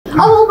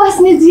अब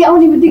उपासना जी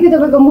आउने बित्तिकै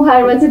तपाईको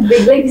मुहारमा चाहिँ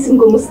बेग्लै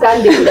किसिमको मुस्कान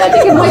देखिरहेको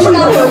थियो कि मैले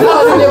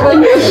नभनेको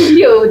पनि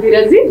के हो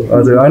धीरज जी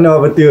हजुर हैन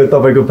अब त्यो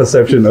तपाईको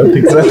पर्सेप्सन हो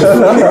ठीक छ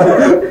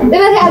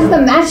त्यसैले आज त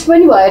म्याच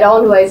पनि भएर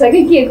आउनु भएछ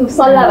कि के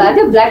सल्लाह भएको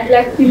थियो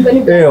ब्ल्याक टिम पनि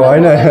ए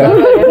हैन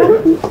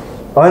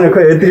हैन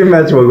खै यति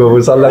म्याच भएको हो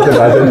सल्लाह त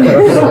भएको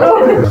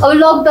छैन अब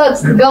लभ त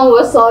गाउँ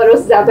होस् सहर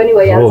होस् जहाँ पनि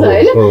भइहाल्छ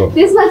हैन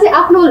त्यसमा चाहिँ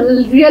आफ्नो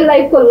रियल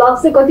लाइफको लभ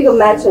चाहिँ कतिको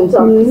म्याच हुन्छ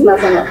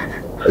खुस्मासँग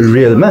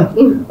रियलमा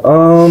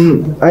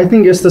आई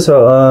थिङ्क यस्तो छ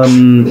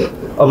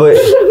अब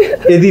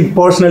यदि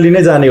पर्सनली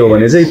नै जाने हो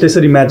भने चाहिँ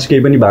त्यसरी म्याच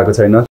केही पनि भएको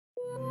छैन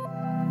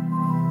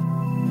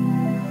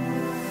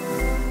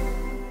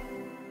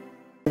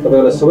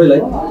तपाईहरुलाई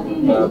सबैलाई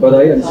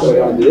बधाई अनि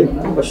शुभकामना दिँदै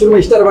सुरुमा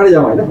स्टारबाटै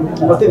जाउँ हैन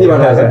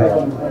अतिथिबाट आछ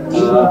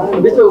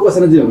बिचमा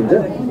उपासना जी हुनुहुन्छ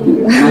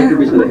माइकको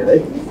बिचमा देखेर है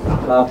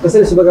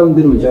कसरी शुभकामना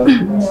दिनुहुन्छ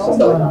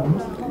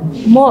संस्थालाई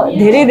म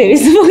धेरै धेरै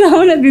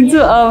शुभकामना दिन्छु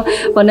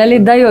भन्नाले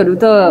दाइहरू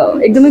त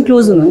एकदमै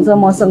क्लोज हुनुहुन्छ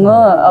मसँग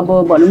अब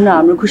भनौँ न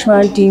हाम्रो खुस्मा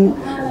टिम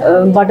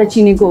बाट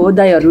चिनेको हो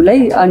दाइहरूलाई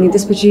अनि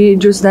त्यसपछि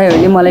जोस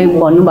दाइहरूले मलाई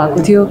भन्नुभएको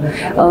थियो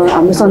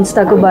हाम्रो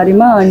संस्थाको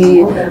बारेमा अनि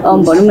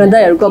भनौँ न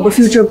दाइहरूको अब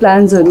फ्युचर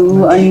प्लान्सहरू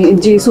अनि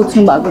जे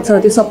सोच्नु भएको छ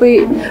त्यो सबै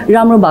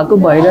राम्रो भएको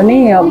भएर नै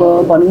अब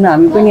भनौँ न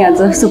हामी पनि आज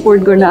सपोर्ट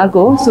गर्न आएको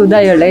हो सो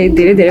दाइहरूलाई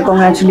धेरै धेरै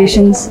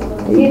कङ्ग्रेचुलेसन्स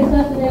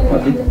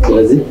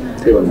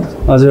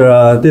हजुर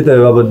त्यही त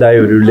अब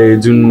दाइहरूले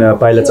जुन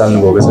पाइला चाल्नु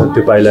भएको छ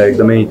त्यो पाइला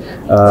एकदमै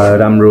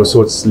राम्रो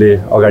सोचले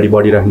अगाडि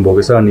बढिराख्नु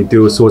भएको छ अनि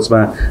त्यो सोचमा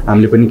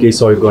हामीले पनि केही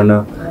सहयोग गर्न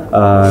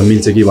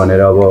मिल्छ कि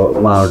भनेर अब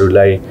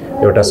उहाँहरूलाई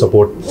एउटा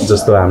सपोर्ट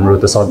जस्तो हाम्रो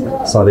त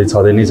सधैँ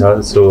छँदै नै छ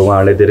सो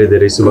उहाँहरूलाई धेरै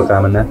धेरै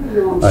शुभकामना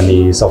अनि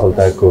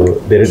सफलताको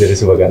धेरै धेरै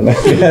शुभकामना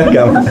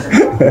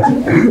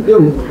यो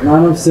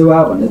मानव सेवा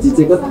भन्ने चिज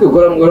चाहिँ कतिको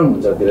गरम गरम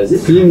हुन्छतिर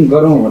चाहिँ फिल्म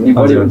गरौँ भन्ने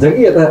बढी हुन्छ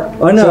कि यता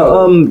होइन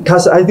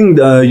खास आई थिङ्क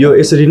यो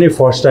यसरी नै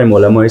फर्स्ट टाइम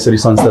होला म यसरी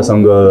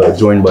संस्थासँग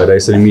जोइन भएर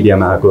यसरी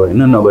मिडियामा आएको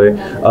होइन नभए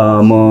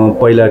म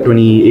पहिला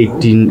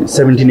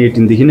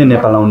 2017-18देखि नै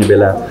नेपाल आउने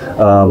बेला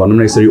भनौँ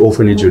न यसरी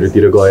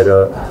ओफनेजहरूतिर गएर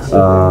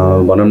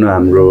भनौँ न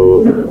हाम्रो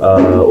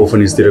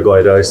ओफनेजतिर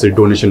गएर यसरी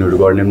डोनेसनहरू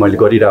गर्ने मैले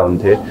गरिरहेको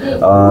हुन्थेँ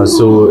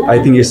सो आई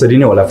थिङ्क यसरी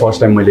नै होला फर्स्ट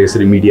टाइम मैले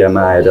यसरी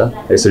मिडियामा आएर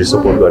यसरी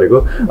सपोर्ट गरेको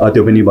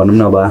त्यो पनि भनौँ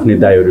न अब आफ्नै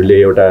दाइहरूले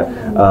एउटा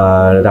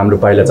राम्रो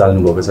पाइला चाल्नु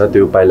भएको छ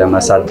त्यो पाइलामा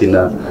साथ दिन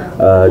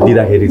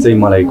दिँदाखेरि चाहिँ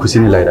मलाई खुसी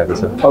नै लागिरहेको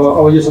छ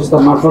अब यो संस्था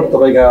मार्फत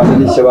तपाईँका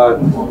सेवा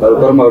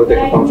कर्महरू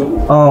देख्न पाउँछौँ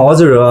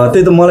हजुर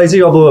त्यही त मलाई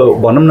चाहिँ अब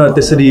भनौँ न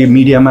त्यसरी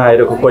मिडियामा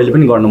आएर कहिले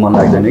पनि गर्न मन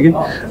लाग्दैन कि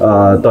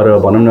तर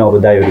भनौँ न अब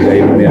दाइहरूलाई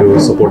मेरो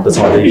सपोर्ट त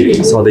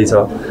छँदैछ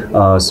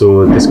सो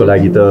त्यसको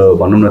लागि त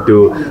भनौँ न त्यो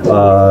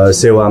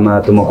सेवामा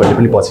त म कहिले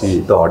पनि पछि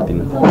त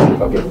हट्दिनँ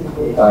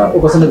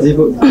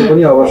उपासनाजीको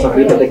पनि अब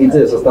सक्रियता देखिन्छ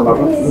यो संस्था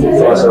मार्फत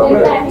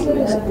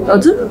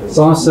हजुर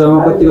समाजसेवामा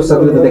कतिको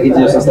सक्रियता देखिन्छ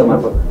यो संस्था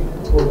मार्फत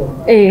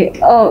ए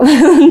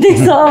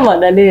देख्छ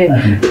भन्नाले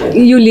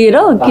यो लिएर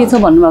के छ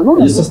भन्नुभएको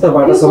यो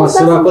संस्थाबाट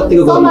समाजसेवा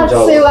कतिको गर्नुहुन्छ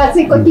समाजसेवा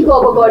चाहिँ कतिको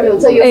अब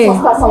गर्नुहुन्छ यो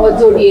संस्थासँग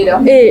जोडिएर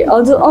ए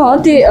हजुर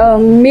त्यो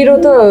मेरो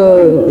त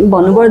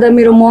भन्नुपर्दा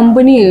मेरो मम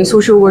पनि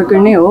सोसियल वर्कर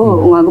नै हो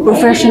उहाँको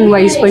प्रोफेसन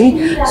वाइज पनि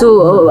सो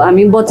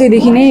हामी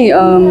बच्चैदेखि नै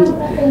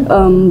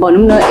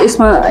भनौँ न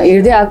यसमा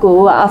हेर्दै आएको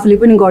हो आफूले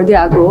पनि गर्दै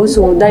आएको हो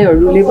सो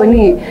दाइहरूले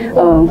पनि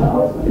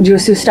जो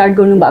स्टार्ट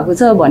गर्नुभएको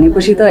छ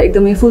भनेपछि त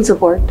एकदमै फुल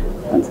सपोर्ट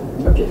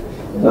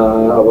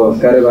अब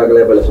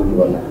कार्यभागलाई पहिला सुन्नु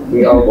पर्ला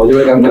अब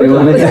भोलिबाट काम गरेको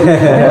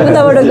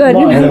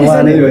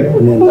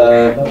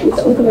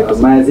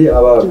मायाजी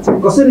अब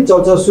कसरी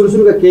चल्छ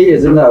सुरुका केही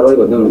एजेन्डाहरू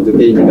भन्दै हुनुहुन्छ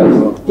केही निकाल्नु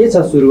के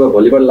छ सुरुमा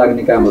भोलिबाट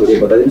लाग्ने कामहरू केही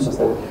बताइदिनु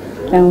संस्थाले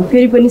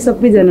फेरि पनि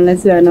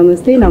सबैजनालाई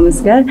नमस्ते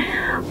नमस्कार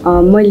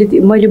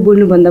मैले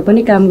बोल्नुभन्दा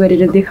पनि काम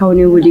गरेर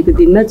देखाउने भोलिको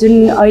दिनमा जुन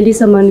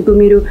अहिलेसम्मको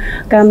मेरो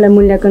कामलाई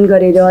मूल्याङ्कन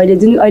गरेर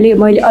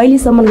मैले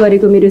अहिलेसम्म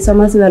गरेको मेरो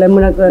समाजसेवालाई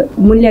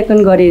मूल्याङ्कन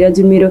गरेर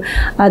जुन मेरो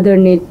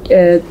आदरणीय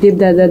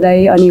देवदादा दाई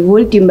अनि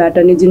होल टिमबाट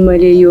नै जुन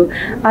मैले यो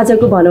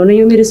आजको भनौँ न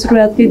यो मेरो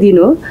सुरुवातकै दिन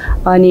हो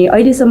अनि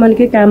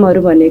अहिलेसम्मकै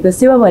कामहरू भनेको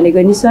सेवा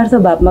भनेको निस्वार्थ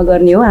भावमा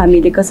गर्ने हो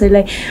हामीले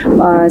कसैलाई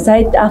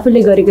सायद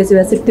आफूले गरेको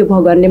सेवा सिर्फ त्यो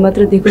भगवानले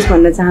मात्र देखोस्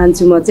भन्न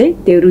चाहन्छु म चाहिँ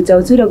त्यो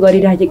रुचाउँछु र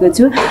गरिराखेको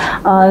छु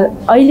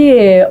अहिले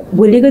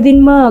भोलिको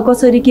दिनमा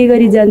कसरी के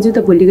गरी जान्छु त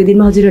भोलिको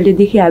दिनमा हजुरहरूले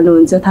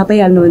देखिहाल्नुहुन्छ थाहा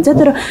पाइहाल्नुहुन्छ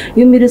तर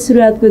यो मेरो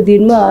सुरुवातको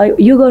दिनमा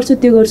यो गर्छु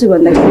त्यो गर्छु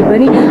भन्दाखेरि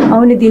पनि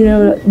आउने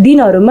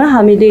दिनहरूमा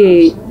हामीले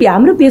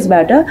हाम्रो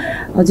पेजबाट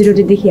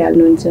हजुरहरूले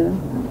देखिहाल्नुहुन्छ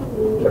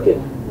ओके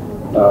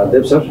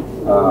देव सर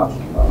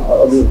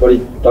अझ बढी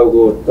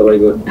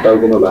तपाईँको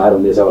टाउकोमा भार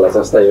हुँदैछ होला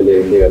संस्था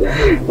यसले गर्दा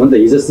हुन त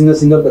हिजो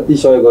सिङ्गल कति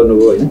सहयोग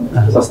गर्नुभयो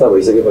होइन संस्था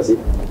भइसकेपछि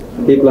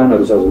केही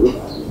प्लानहरू छ हजुरको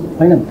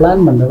होइन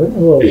प्लान भन्दा पनि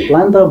अब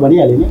प्लान त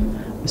भनिहालेँ नि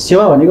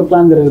सेवा भनेको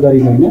प्लान गरेर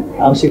गरिनु होइन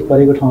आवश्यक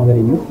परेको ठाउँ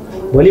गरिनु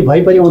भोलि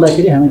भइपरि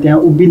आउँदाखेरि हामी त्यहाँ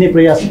उभिने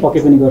प्रयास पक्कै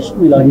पनि गर्छौँ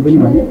मैले अघि पनि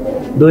भने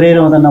दोहोऱ्याएर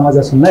आउँदा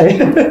नमजा सुन्ला है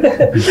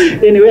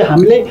एनिवे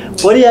हामीले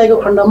परिआएको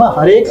खण्डमा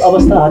हरेक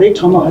अवस्था हरेक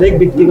ठाउँमा हरेक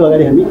व्यक्तिको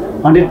अगाडि हामी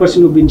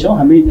 100% उभिन्छौँ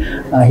हामी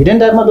हिडन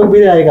टाइपमा त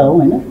उभिँदै आएका हौँ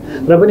होइन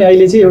र पनि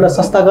अहिले चाहिँ एउटा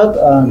संस्थागत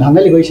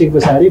ढङ्गले गइसके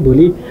पछाडि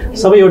भोलि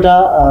सबै एउटा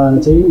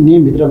चाहिँ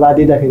नियमभित्र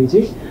बाँधिँदाखेरि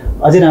चाहिँ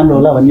अझै राम्रो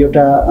होला भन्ने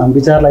एउटा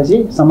विचारलाई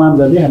चाहिँ सम्मान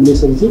गर्दै हामीले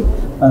यसरी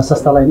चाहिँ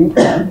संस्थालाई नै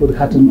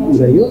उद्घाटन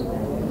गरियो।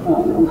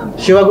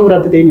 सेवाको कुरा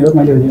त त्यही नै हो,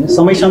 मैले भने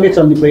समयसँगै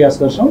चल्ने प्रयास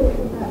गर्छौँ।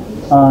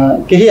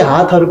 केही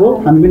हातहरूको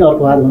हामी पनि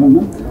अर्को हात भनौँ न,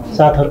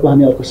 साथहरूको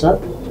हामी अर्को साथ,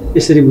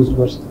 यसरी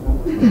बुझ्नुपर्छ।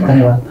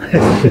 धन्यवाद।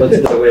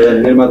 चलचित्रको एउटा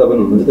निर्माता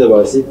पनि हुनुहुन्छ, त्यो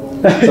भएपछि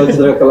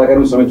चलचित्रका कलाकार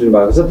पनि समेटिनु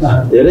भएको छ।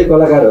 धेरै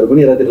कलाकारहरू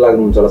पनि यतातिर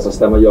लाग्नुहुन्छ होला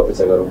संस्थामा, यो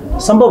अपेक्षा गरौँ।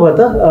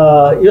 सम्भवतः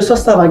यो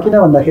संस्थामा किन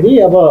भन्दाखेरि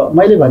अब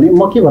मैले भने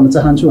म के भन्न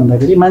चाहन्छु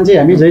भन्दाखेरि मान्छे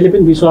हामी जहिले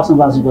पनि विश्वासमा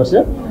बाँच्नुपर्छ।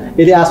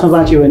 यदि आशमा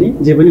बाँच्यो भने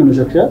जे पनि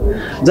हुनसक्छ।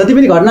 जति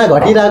पनि घटना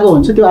घटिरहेको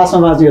हुन्छ त्यो आशमा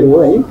बाँचेको हो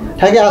है।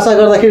 ठ्याक्कै आशा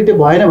गर्दाखेरि त्यो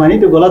भएन भने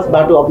त्यो गलत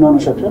बाटो अप्नाउन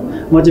सक्छ।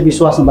 म चाहिँ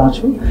विश्वासमा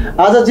बाँच्छु।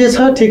 आज जे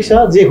छ ठिक छ,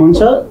 जे हुन्छ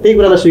त्यही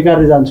कुरालाई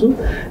स्वीकार्दै जान्छु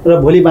र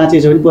भोलि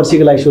बाँचेछ भने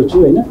पर्सिको लागि सोध्छु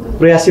होइन।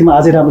 प्रयासमा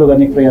अझै राम्रो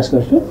गर्ने प्रयास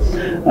गर्छु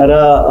र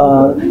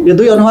यो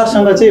दुई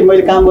अनुहारसँग चाहिँ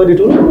मैले काम गर्ने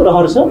ठुलो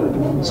रहर छ।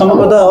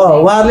 सम्भवतः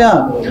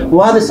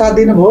उहाँले साथ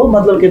दिनुभयो,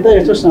 मतलब के त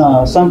यस्तो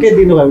सङ्केत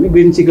दिनुभयो भने,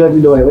 ग्रिन सिग्नल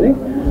दिनुभयो भने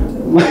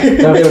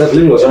एउटा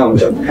फिल्म घोषणा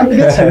हुन्छ।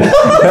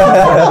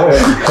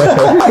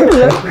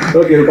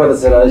 ओके,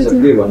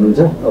 उपस्थित के भन्नुहुन्छ?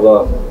 अब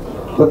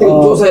कति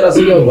जोस आइरहेको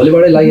छ,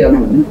 भोलिबाटै लागिहाल्नु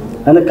भने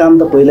होइन, काम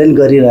त पहिल्यै पनि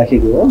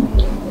गरिराखेको हो।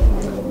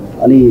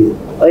 अनि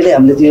अहिले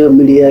हामीले त्यो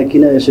मिडिया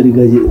किन यसरी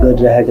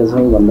गरिराखेका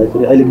छौँ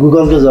भन्दाखेरि अहिले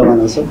गुगलको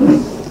जमाना छ।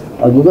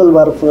 गुगल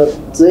मार्फत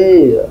चाहिँ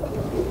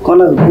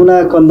कुना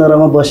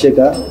कन्दरामा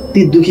बसेका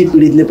ती दुखी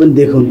पीडितले पनि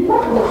देखौँ,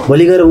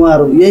 भोलि गएर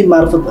उहाँहरू यही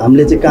मार्फत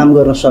हामीले चाहिँ काम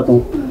गर्न सकौँ।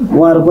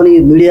 उहाँहरू पनि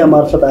मिडिया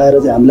मार्फत आएर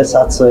चाहिँ हामीलाई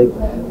साथ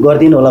सहयोग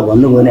गरिदिनु होला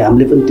भन्नुभयो भने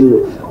हामीले पनि त्यो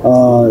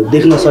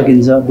देख्न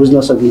सकिन्छ,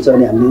 बुझ्न सकिन्छ।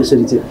 अनि हामीले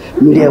यसरी चाहिँ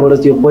मिडियाबाट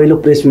त्यो पहिलो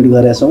प्रेस मिट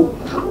गरेका छौँ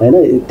होइन।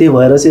 त्यही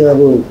भएर चाहिँ अब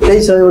त्यही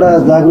छ, एउटा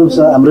जागरुक छ,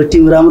 हाम्रो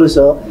टिम राम्रो छ,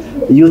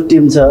 यो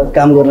टिम छ,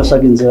 काम गर्न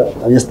सकिन्छ।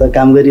 यस्ता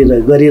काम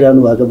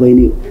गरिरहनु भएको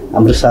बहिनी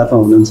हाम्रो साथमा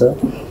हुनुहुन्छ।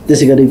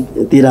 त्यसै गरी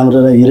ती राम्रो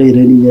हिरो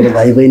हिरोइनी मेरो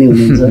भाइ बहिनी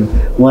हुनुहुन्छ,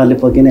 उहाँहरूले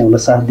पक्कै नै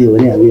हामीलाई साथ दियो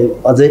भने हामी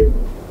अझै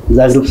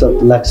जागरुक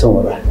लाग्छौँ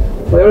होला।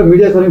 एउटा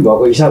मिडियाकर्मी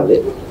भएको हिसाबले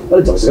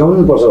अलिक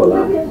झस्काउनु पर्छ होला।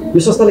 यो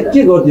संस्थाले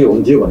के गरिदियो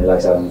हुन्थ्यो भन्ने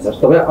लाग्छ सर?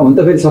 तपाईँ हुन त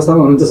फेरि संस्थामा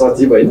हुनुहुन्छ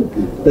सचिव होइन,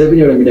 तै पनि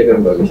एउटा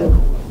मिडियाकर्मी भएको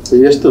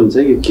हिसाबले यस्तो हुन्छ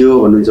कि के हो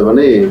भन्नुहुन्छ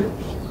भने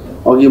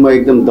अघि म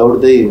एकदम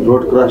दौड्दै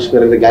रोड क्रस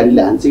गरेर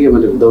गाडीले हान्छ कि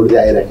भनेर दौड्दै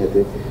आइरहेको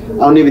थिएँ।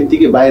 आउने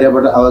बित्तिकै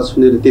बाहिरबाट आवाज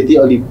सुनेर त्यति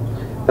अघि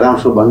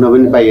राम्रोसँग भन्न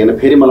पनि पाइएन।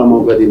 फेरि मलाई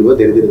मौका दिनुभयो,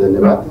 धेरै धेरै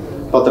धन्यवाद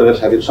पत्रकार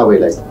साथीहरू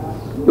सबैलाई।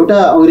 एउटा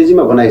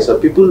अङ्ग्रेजीमा भनाइ छ,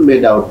 people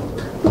made out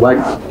what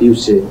you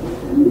say,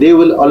 they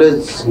will always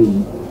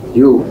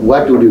you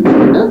what would you do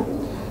होइन।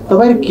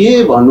 तपाईँहरू के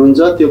भन्नुहुन्छ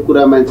त्यो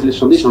कुरा मान्छेले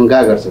सधैँ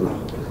शङ्का गर्छन्,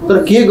 तर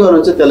के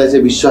गर्नुहुन्छ त्यसलाई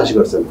चाहिँ विश्वास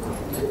गर्छन्।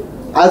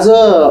 आज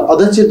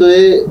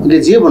अध्यक्षद्वयले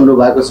जे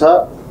भन्नुभएको छ,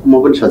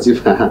 म पनि सचिव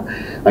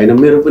होइन,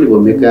 मेरो पनि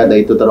भूमिका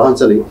दायित्व त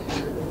रहन्छ नै।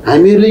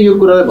 हामीहरूले यो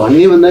कुरालाई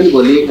भन्ने भन्दा नि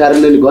भोलि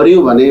कार्यान्वयन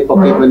गऱ्यौँ भने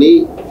पक्कै पनि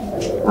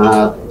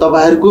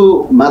तपाईँहरूको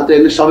मात्र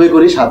होइन सबैको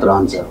नै साथ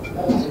रहन्छ।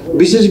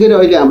 विशेष गरी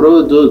अहिले हाम्रो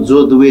जो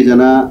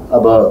दुवैजना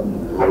अब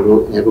हाम्रो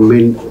यहाँको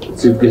मेन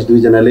चिफ गेस्ट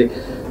दुईजनाले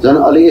झन्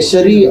अलि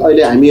यसरी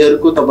अहिले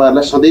हामीहरूको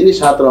तपाईँहरूलाई सधैँ नै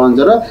साथ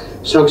रहन्छ र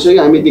सँगसँगै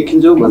हामी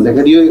देखिन्छौँ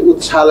भन्दाखेरि यो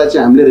उत्साहलाई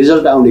चाहिँ हामीले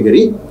रिजल्ट आउने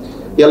गरी,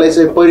 यसलाई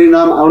चाहिँ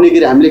परिणाम आउने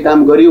गरी हामीले काम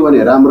गऱ्यौँ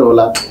भने राम्रो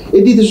होला।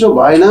 यदि त्यसो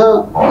भएन,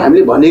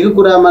 हामीले भनेको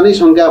कुरामा नै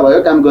शङ्का भयो,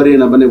 काम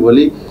गरिएन भने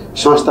भोलि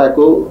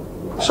संस्थाको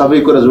सबै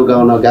कुरा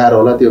जोगाउन गाह्रो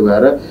होला। त्यो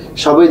भएर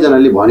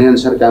सबैजनाले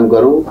भनेअनुसार काम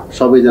गरौँ,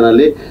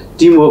 सबैजनाले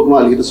टिमवर्कमा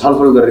अलिकति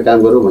छलफल गरेर काम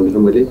गरौँ भनेर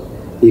मैले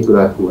यही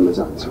कुरा भन्न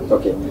चाहन्छु।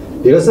 ओके,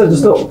 धीरज सर,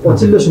 जस्तो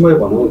पछिल्लो समय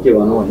भनौँ के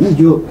भनौँ होइन,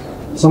 यो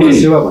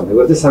समाजसेवा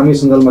भनेको चाहिँ सामूहिक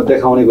सञ्जालमा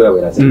देखाउने कुरा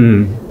भइरहेको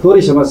छ।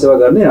 थोरै समाजसेवा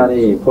गर्ने अनि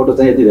फोटो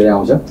चाहिँ यति धेरै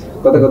आउँछ,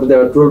 कता कता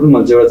एउटा ट्रोल पनि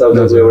भन्छ, एउटा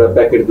चाउचाउको एउटा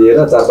प्याकेट दिएर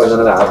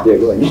 4-5जनालाई हात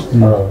दिएको होइन।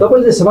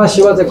 तपाईँले चाहिँ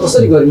समाजसेवा चाहिँ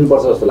कसरी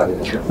गरिनुपर्छ जस्तो लाग्छ?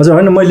 हजुर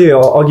होइन, मैले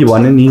अघि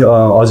भने नि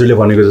हजुरले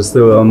भनेको जस्तो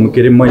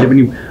के अरे मैले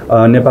पनि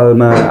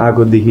नेपालमा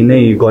आएकोदेखि नै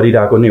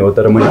गरिरहेको नै हो,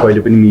 तर मैले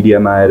कहिले पनि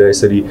मिडियामा आएर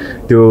यसरी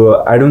त्यो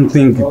आई डोन्ट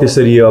थिङ्क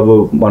त्यसरी अब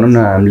भनौँ न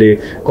हामीले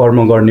कर्म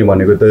गर्ने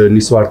भनेको त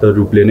निस्वार्थ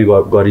रूपले नै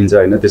गरिन्छ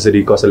होइन।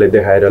 त्यसरी कसैलाई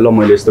देखाएर ल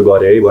मैले यस्तो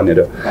गरेँ है भनेर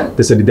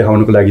त्यसरी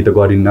देखाउनुको लागि त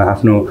गरिन्न।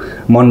 आफ्नो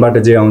मनबाट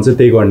जे आउँछ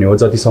त्यही गर्ने हो,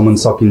 जतिसम्म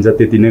सकिन्छ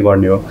त्यति नै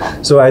गर्ने हो।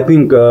 सो आई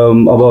थिङ्क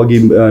अब अघि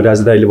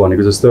राजा दाइले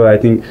भनेको जस्तो आई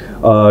थिङ्क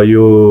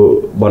यो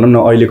भनौँ न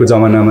अहिलेको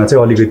जमानामा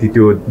चाहिँ अलिकति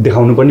त्यो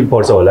देखाउनु पनि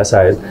पर्छ होला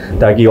सायद,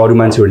 ताकि अरू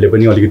मान्छेहरूले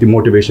पनि अलिकति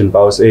मोटिभेसन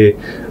पाओस्।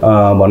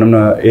 भनौँ न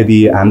यदि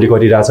हामीले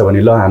गरिरहेछ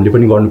भने ल हामीले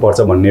पनि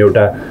गर्नुपर्छ भन्ने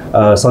एउटा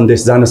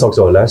सन्देश जान सक्छ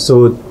होला। सो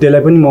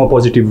त्यसलाई पनि म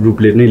पोजिटिभ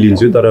रूपले नै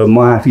लिन्छु, तर म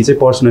आफै चाहिँ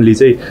पर्सनली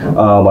चाहिँ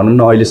भनौँ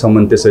न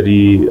अहिलेसम्म त्यसरी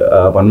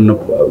भनौँ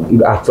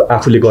न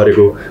आफूले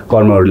गरेको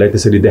कर्महरूलाई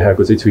त्यसरी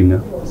देखाएको चाहिँ छुइनँ।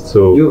 सो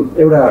यो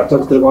एउटा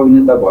चलचित्रको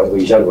अभिनेता भएको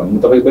हिसाब भन्नु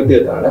तपाईँको कति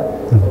हो त?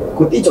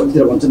 कति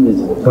चलचित्र भन्छन् नि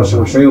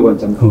दर्शकसँग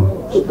भन्छन्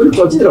पनि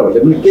चलचित्रहरूले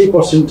पनि केही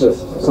पर्सेन्ट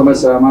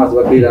समस्यामा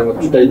अथवा केही राम्रो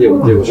छुट्याइदियो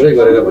हुन्थ्यो घोषणा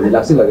गरेर भन्ने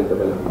लाग्छ लाग्यो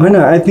तपाईँलाई होइन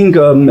आई थिङ्क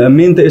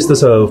मेन त यस्तो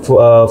छ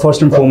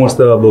फर्स्ट एन्ड फरमोस्ट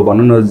त अब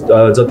भनौँ न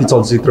जति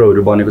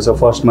चलचित्रहरू बनेको छ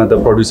फर्स्टमा त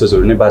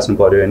प्रड्युसर्सहरू नै बाँच्नु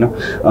पऱ्यो होइन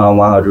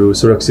उहाँहरू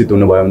सुरक्षित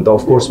हुनुभयो भने त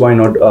अफकोर्स वाइ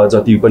नट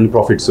जति पनि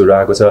प्रफिट्सहरू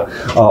आएको छ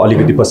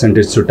अलिकति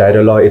पर्सेन्टेज छुट्याएर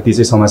ल यति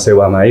चाहिँ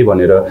समाजसेवामा है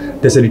भनेर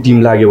त्यसरी टिम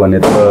लाग्यो भने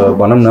त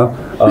भनौँ न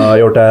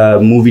एउटा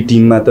मुभी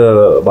टिममा त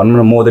भनौँ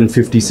न मोर देन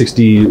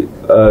 50-60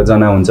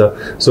 जना हुन्छ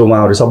सो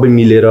उहाँहरू सबै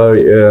मिलेर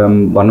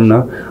भनौँ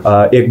न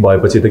एक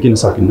भएपछि त किन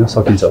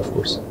सकिन्छ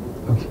अफकोर्स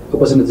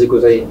उपासनाजीको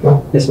चाहिँ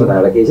यसमा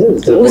धारणा केही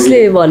छ उसले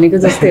भनेको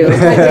जस्तै हो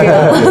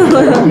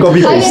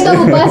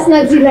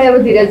उपासनाजीलाई अब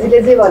धीरजीले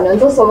जे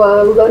भन्नुहुन्छ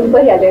गर्नु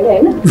परिहाल्यो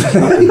होइन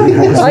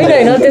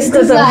होइन त्यस्तो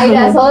त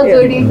आइरहेको छ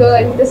जोडीको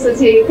अनि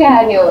त्यसपछि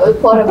कहाँनि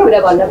फरक कुरा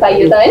भन्न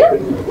पाइयो त होइन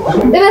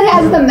त्यही भएर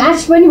आज त म्याच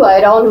पनि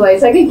भएर आउनु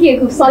भएछ कि के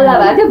सल्लाह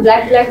भएको थियो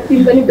ब्ल्याक टिम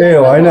पनि ए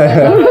होइन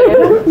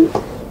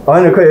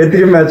होइन खै यति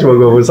म्याच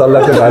भएको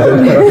सल्लाह चाहिँ भएको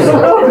थिएन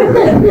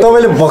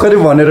तपाईँले भर्खरै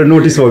भनेर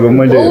नोटिस भएको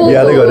मैले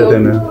यादै गरेको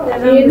थिएन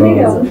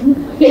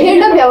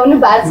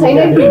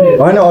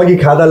होइन अघि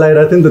खादा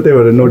लगाइरहेको थियो नि त त्यही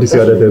भएर नोटिस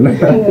गरेको थिएन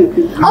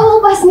अब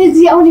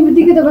उपासनाजी आउने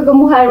बित्तिकै तपाईँको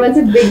मुहारमा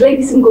चाहिँ बेग्लै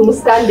किसिमको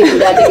मुस्कान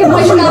देखिरहेको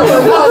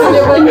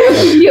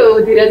थियो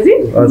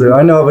हजुर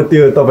होइन अब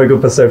त्यो तपाईँको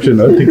पर्सेप्सन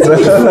हो ठिक छ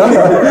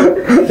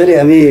फेरि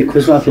हामी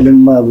खुसमा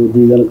फिल्ममा अब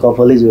दुईजना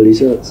कपालै जोडी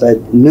छ सायद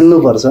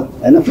मिल्नुपर्छ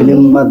होइन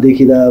फिल्ममा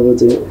देखिँदा अब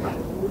चाहिँ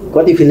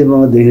कति फिल्ममा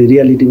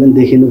रियालिटी पनि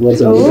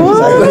देखिनुपर्छ अब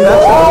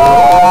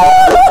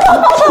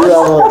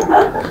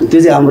त्यो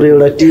चाहिँ हाम्रो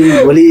एउटा टिम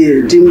भोलि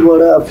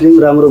टिमबाट फिल्म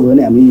राम्रो भयो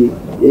भने हामी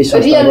यही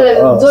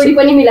जोडी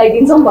पनि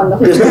मिलाइदिन्छौँ भन्नु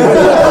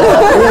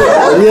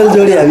रियल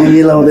जोडी हामी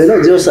मिलाउँदैनौँ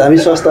जो हामी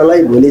संस्थालाई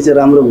भोलि चाहिँ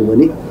राम्रो भयो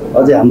भने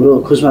अझै हाम्रो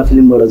खुसमा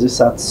फिल्मबाट चाहिँ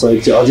साथ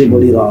सहयोग चाहिँ अझै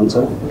बढिरहन्छ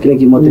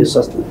किनकि म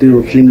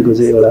त्यो फिल्मको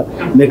चाहिँ एउटा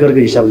मेकरको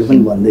हिसाबले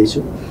पनि भन्दैछु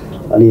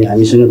अनि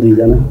हामीसँग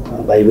दुईजना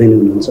भाइ बहिनी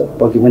हुनुहुन्छ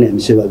पक्कै पनि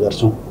हामी सेवा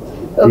गर्छौँ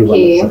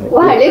ओके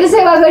उहाँहरूले त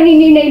सेवा गर्ने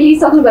निर्णय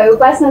लिइसक्नुभयो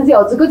उपासनाजी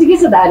हजुरको चाहिँ के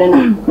छ धारणा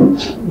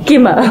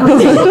केमा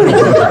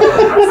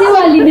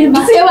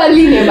सेवा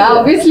लिनेमा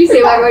अभियसली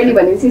सेवा गर्ने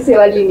भनेपछि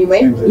सेवा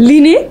लिनेमै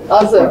लिने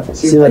हजुर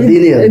सेवा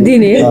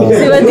दिने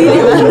सेवा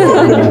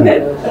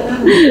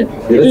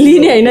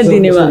लिने होइन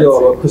दिनेमा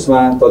खुसमा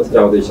चलचित्र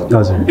आउँदैछ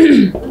हजुर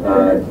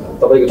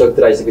तपाईँको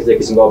चलचित्र आइसकेपछि एक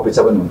किसिमको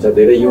अपेक्षा पनि हुन्छ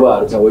धेरै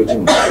युवाहरू चाहिँ वेटिङ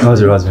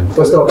हजुर हजुर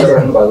कस्तो अपेक्षा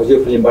राख्नु भएको यो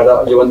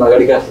फिल्मबाट योभन्दा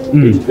अगाडिका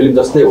फिल्म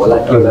जस्तै होला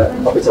एउटा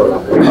अपेक्षा होला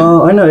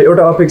होइन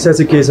एउटा अपेक्षा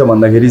चाहिँ के छ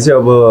भन्दाखेरि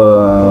चाहिँ अब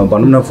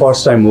भनौँ न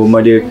फर्स्ट टाइम हो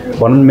मैले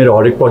भनौँ न मेरो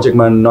हरेक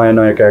प्रोजेक्टमा नयाँ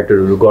नयाँ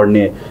क्यारेक्टरहरू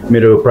गर्ने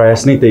मेरो प्रयास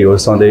नै त्यही हो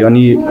सधैँ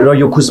अनि र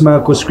यो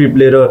खुसमाको स्क्रिप्ट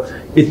लिएर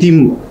यति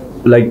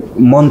लाइक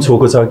मन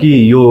छोएको छ कि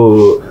यो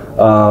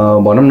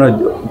भनौँ न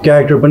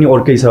क्यारेक्टर पनि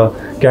अर्कै छ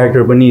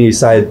क्यारेक्टर पनि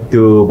सायद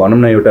त्यो भनौँ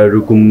न एउटा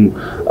रुकुम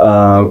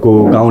को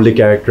गाउँले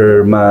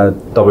क्यारेक्टरमा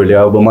तपाईँहरूले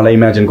अब मलाई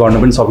इमेजिन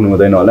गर्न पनि सक्नु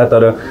हुँदैन होला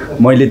तर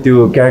मैले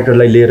त्यो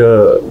क्यारेक्टरलाई लिएर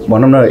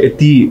भनौँ न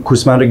यति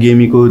खुसमा र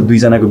गेमीको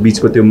दुईजनाको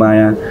बिचको त्यो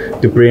माया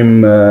त्यो प्रेम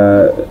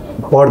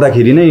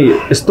पढ्दाखेरि नै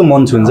यस्तो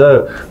मन छुन्छ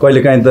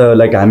कहिलेकाहीँ त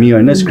लाइक हामी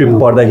होइन स्क्रिप्ट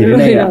पढ्दाखेरि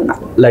नै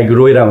लाइक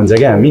रोएर हुन्छ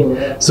क्या हामी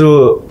सो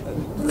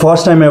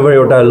फर्स्ट टाइम एभर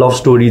एउटा लभ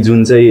स्टोरी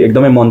जुन चाहिँ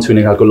एकदमै मन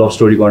छुने खालको लभ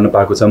स्टोरी गर्न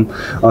पाएको छौँ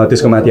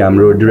त्यसको माथि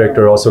हाम्रो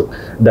डिरेक्टर अशोक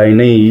दाई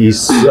नै इज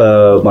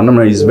भनौँ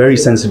न इज भेरी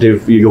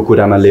सेन्सिटिभ यो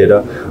कुरामा लिएर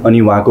अनि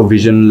उहाँको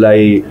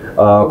भिजनलाई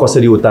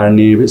कसरी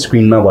उतार्ने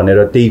स्क्रिनमा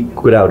भनेर त्यही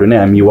कुराहरू नै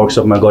हामी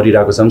वर्कसपमा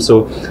गरिरहेको छौँ सो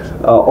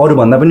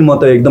अरूभन्दा पनि म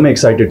त एकदमै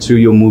एक्साइटेड छु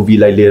यो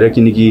मुभीलाई लिएर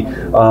किनकि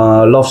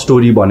लभ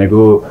स्टोरी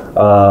भनेको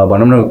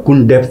भनौँ न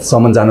कुन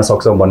डेप्थसम्म जान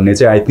सक्छ भन्ने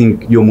चाहिँ आई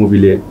थिङ्क यो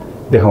मुभीले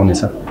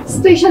देखाउनेछ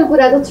स्पेसल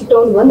कुरा त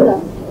छुट्याउनु भयो नि त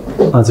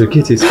हजुर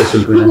के चाहिँ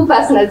स्पेसल कुरा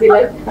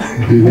उपासनाजीलाई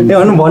ए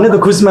भन्नु भने त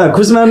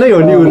खुसमा नै हो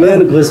नि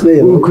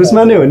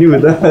खुसमा नै हो नि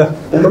त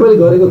तपाईँले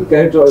गरेको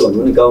क्यारेक्टर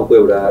भन्नु नि गाउँको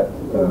एउटा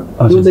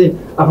त्यो चाहिँ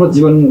आफ्नो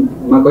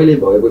जीवनमा कहिले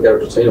भएको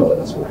क्यारेक्टर छैन होला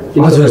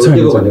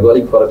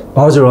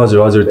हजुर हजुर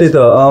हजुर त्यही त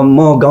म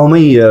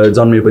गाउँमै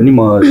जन्मे पनि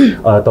म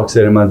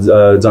तकसेरमा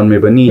जन्मे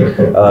पनि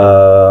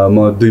म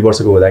 2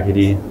 वर्षको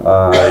हुँदाखेरि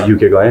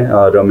युके गएँ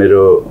र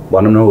मेरो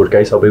भनौँ न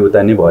हुर्काइ सबै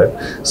उता नै भयो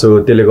सो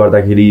त्यसले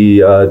गर्दाखेरि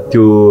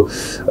त्यो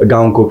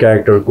गाउँको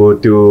क्यारेक्टरको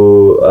त्यो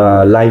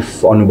लाइफ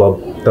अनुभव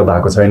त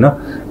भएको छैन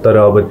तर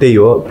अब त्यही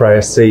हो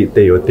प्रयास चाहिँ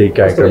त्यही हो त्यही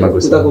क्यारेक्टरमा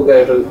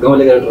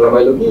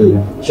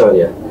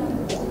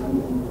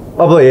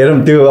अब हेरौँ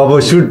त्यो अब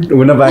सुट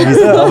हुन बाँकी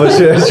छ अब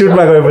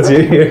सुटमा गएपछि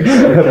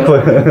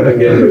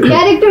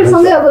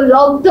क्यारेक्टरसँगै अब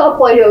लभ त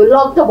भयो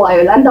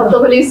होला नि त अब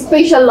तपाईँले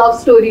स्पेसल लभ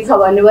स्टोरी छ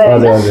भन्नुभयो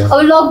होइन अब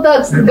लभ त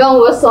गाउँ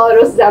होस् सहर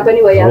होस् जहाँ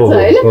पनि भइहाल्छ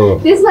होइन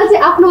त्यसमा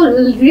चाहिँ आफ्नो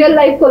रियल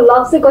लाइफको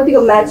लभ चाहिँ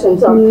कतिको म्याच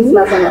हुन्छ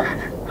त्यसमासँग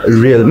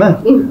रियलमा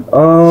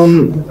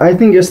आई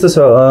थिङ्क यस्तो छ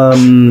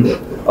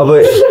अब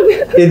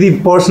यदि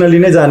पर्सनली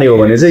नै जाने हो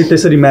भने चाहिँ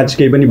त्यसरी म्याच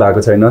केही पनि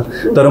भएको छैन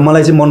तर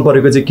मलाई चाहिँ मन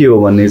परेको चाहिँ के हो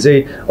भन्ने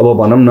चाहिँ अब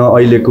भनौँ न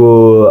अहिलेको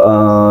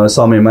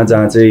समयमा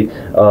जहाँ चाहिँ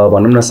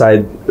भनौँ न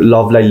सायद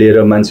लभलाई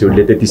लिएर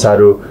मान्छेहरूले त्यति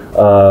साह्रो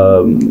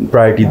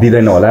प्रायोरिटी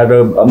दिँदैन होला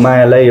र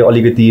मायालाई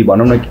अलिकति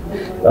भनौँ न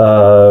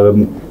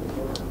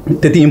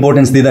त्यति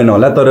इम्पोर्टेन्स दिँदैन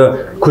होला तर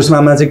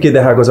खुस्मामा चाहिँ के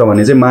देखाएको छ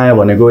भने चाहिँ माया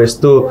भनेको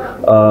यस्तो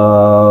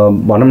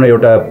भनौँ न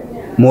एउटा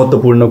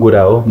महत्त्वपूर्ण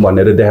कुरा हो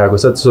भनेर देखाएको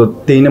छ सो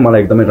त्यही नै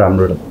मलाई एकदमै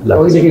राम्रो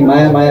लाग्छ अघिदेखि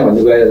माया माया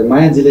भन्ने कुरा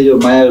मायाजीले यो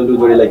मायालु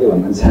जोडीलाई के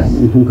भन्नुहुन्छ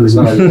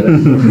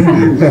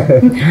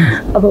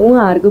अब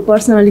उहाँहरूको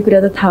पर्सनली कुरा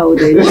त थाहा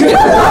हुँदैन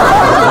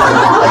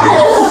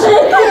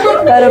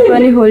तर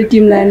पनि होल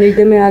टिमलाई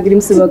एकदमै अग्रिम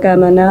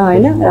शुभकामना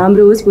होइन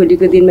राम्रो होस्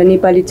भोलिको दिनमा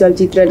नेपाली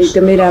चलचित्रले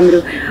एकदमै राम्रो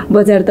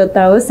बजार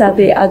तताओस्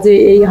साथै अझै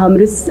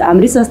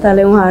हाम्रै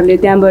संस्थालाई उहाँहरूले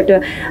त्यहाँबाट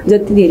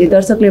जति धेरै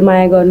दर्शकले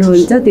माया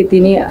गर्नुहुन्छ त्यति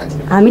नै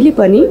हामीले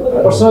पनि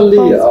पर्सनली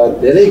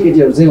धेरै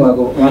केटीहरू चाहिँ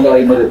उहाँको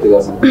लागि मद्दत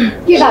गर्छन्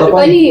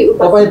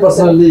तपाईँ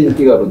पर्सनली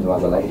के गर्नुहुन्छ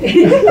उहाँको लागि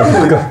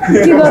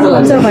के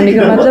गर्नुहुन्छ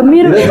भनेको मतलब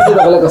मेरो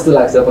तपाईँलाई कस्तो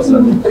लाग्छ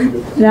पर्सनली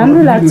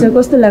राम्रो लाग्छ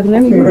कस्तो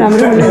लाग्दैन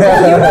राम्रो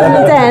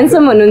हुनुहुन्छ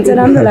ह्यान्डसम हुनुहुन्छ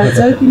राम्रो लाग्छ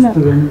किन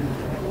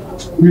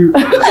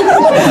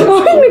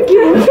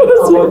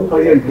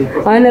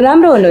होइन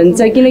राम्रो हुनुहुन्छ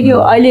किनकि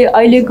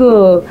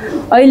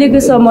अहिलेको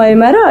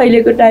समयमा र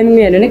अहिलेको टाइममा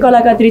हेर्नु नै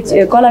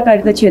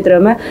कलाकारिता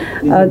क्षेत्रमा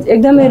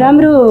एकदमै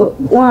राम्रो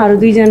उहाँहरू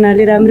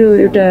दुईजनाले राम्रो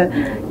एउटा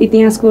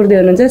इतिहास कोर्दै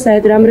हुनुहुन्छ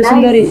सायद राम्रो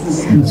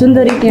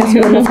सुन्दर इतिहास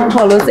गर्न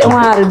सफल होस्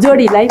उहाँहरू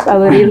जोडीलाई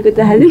अब रेलको त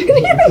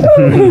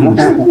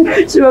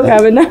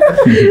शुभकामना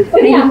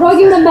हाम्रो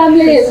अघि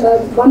म्यामले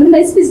भनौँ न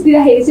स्पिच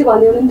दिँदाखेरि चाहिँ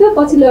भन्दै हुनुहुन्थ्यो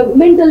पछिल्लो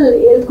मेन्टल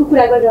हेल्थको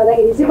कुरा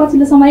गरिरहँदाखेरि चाहिँ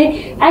पछिल्लो समय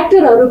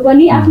एक्टरहरू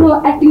पनि आफ्नो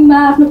एक्टिङमा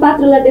आफ्नो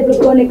पात्रलाई डेभलप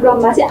गर्ने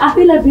क्रममा चाहिँ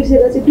आफैलाई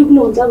बिर्सेर चाहिँ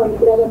डुब्नुहुन्छ भन्ने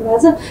कुरा गर्नुभएको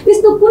छ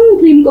त्यस्तो कुन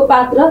फिल्मको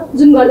पात्र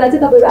जुन गर्दा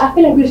चाहिँ तपाईँहरू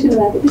आफैलाई बिर्सिनु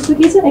भएको थियो त्यस्तो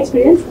के छ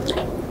एक्सपिरियन्स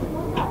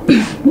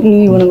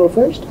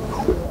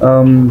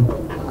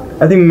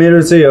आई थिङ्क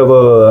मेरो चाहिँ अब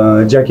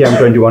ज्याकी एम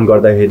 21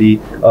 गर्दाखेरि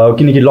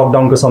किनकि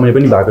लकडाउनको समय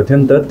पनि भएको थियो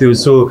नि त त्यो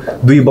सो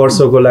 2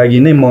 वर्षको लागि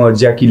नै म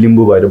ज्याकी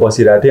लिम्बू भएर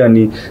बसिरहेको थिएँ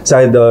अनि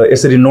सायद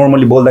यसरी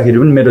नर्मली बोल्दाखेरि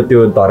पनि मेरो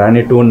त्यो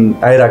धराने टोन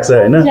आइरहेको छ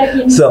होइन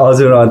सो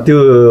हजुर त्यो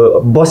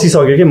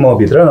बसिसक्यो कि म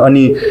भित्र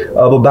अनि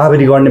अब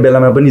बाबरी गर्ने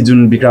बेलामा पनि जुन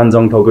विक्रान्त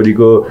जङ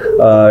ठकुरीको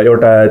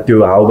एउटा त्यो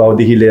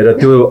हावभावदेखि लिएर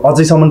त्यो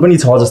अझैसम्म पनि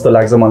छ जस्तो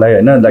लाग्छ मलाई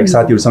होइन लाइक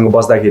साथीहरूसँग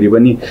बस्दाखेरि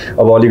पनि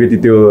अब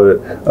अलिकति त्यो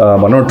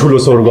भनौँ न ठुलो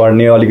स्वर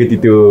गर्ने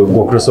अलिकति त्यो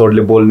घोक्रो स्वर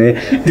बोल्ने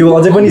त्यो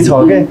अझै पनि छ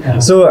क्या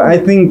सो आई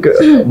थिङ्क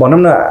भनौँ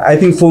न I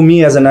think for me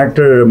as an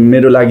actor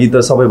मेरो लागि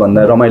त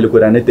सबैभन्दा रमाइलो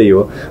कुरा नै त्यही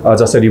हो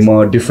जसरी म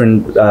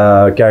डिफ्रेन्ट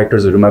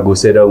क्यारेक्टर्सहरूमा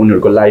घुसेर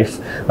उनीहरूको लाइफ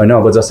होइन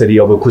अब जसरी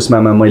अब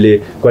खुस्मामा मैले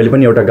कहिले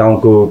पनि एउटा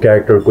गाउँको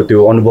क्यारेक्टरको त्यो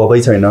अनुभवै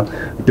छैन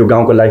त्यो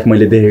गाउँको लाइफ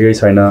मैले देखेकै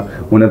छैन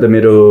हुन त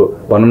मेरो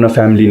भनौँ न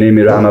फ्यामिली नै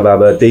मेरो आमा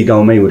बाबा त्यही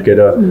गाउँमै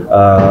हुर्केर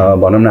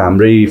भनौँ न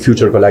हाम्रै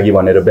फ्युचरको लागि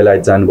भनेर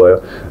बेलायत जानुभयो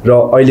र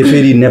अहिले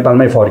फेरि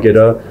नेपालमै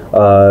फर्केर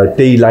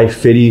त्यही लाइफ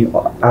फेरि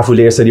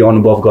आफूले यसरी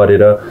अनुभव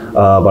गरेर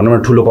भनौँ न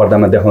ठुलो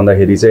पर्दामा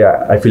देखाउँदाखेरि चाहिँ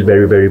I feel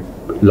very very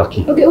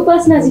lucky okay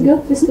उपासनाजीको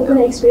त्यस्तो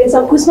कुनै एक्सपिरियन्स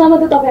अब खुस्मामा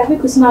त तपाईँ आफै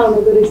खुस्मा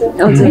हुनुहुँदो रहेछ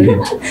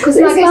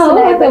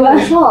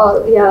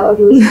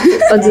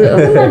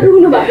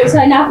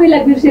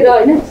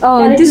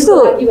त्यस्तो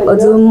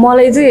हजुर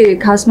मलाई चाहिँ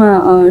खासमा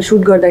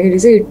सुट गर्दाखेरि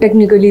चाहिँ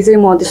टेक्निकली चाहिँ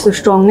म त्यस्तो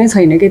स्ट्रङ नै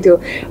छैन कि त्यो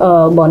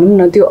भनौँ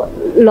न त्यो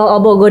ल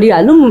अब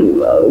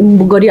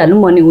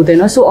गरिहालौँ भन्ने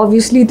हुँदैन सो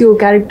अभियसली त्यो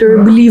क्यारेक्टर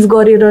बिलिभ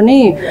गरेर नै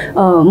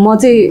म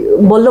चाहिँ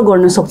बल्ल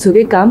गर्न सक्छु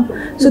कि काम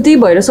सो त्यही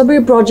भएर सबै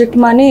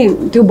प्रोजेक्टमा नै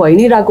त्यो भइ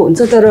नै रहेको हुन्छ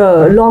तर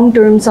लङ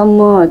टर्मसम्म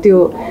त्यो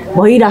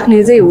भइराख्ने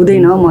चाहिँ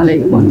हुँदैन मलाई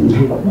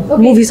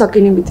मुभी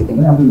सकिने बित्तिकै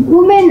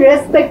वुमेन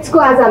रेस्पेक्टको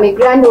आज हामी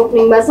ग्रान्ड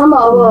ओपनिङमा छौँ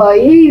अब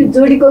यही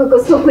जोडीको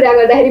कस्तो कुरा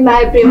गर्दाखेरि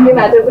माया प्रेमकै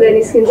मात्र कुरा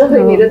निस्किन्छ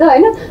खै मेरो त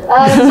होइन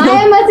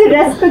मायामा चाहिँ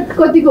रेस्पेक्ट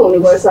कतिको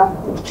हुनुपर्छ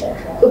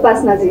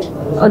उपासनाजी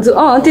हजुर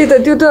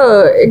त्यो त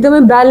एकदमै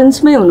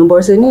ब्यालेन्समै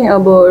हुनुपर्छ नि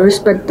अब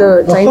रेस्पेक्ट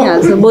त चाहिने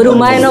हाल्छ बरु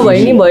माया नभए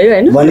नि भयो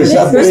होइन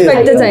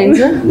रेस्पेक्ट त चाहिन्छ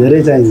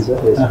धेरै चाहिन्छ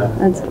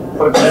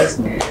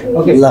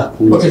ओके ल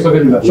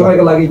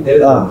सबैको लागि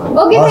धेरै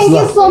okay thank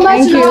you so much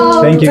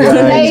Thank you,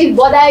 guys.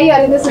 बधाई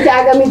अनि त्यसपछि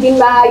आगामी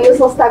दिनमा यो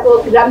संस्थाको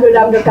राम्रो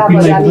राम्रो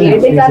कामहरू हामी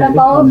हेर्दै जान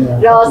पाऊँ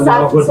र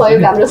साथ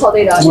सहयोग हाम्रो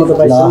सधैँ रहन्छ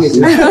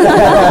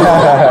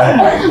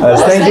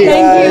Thank you.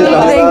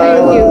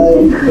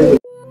 Thank you.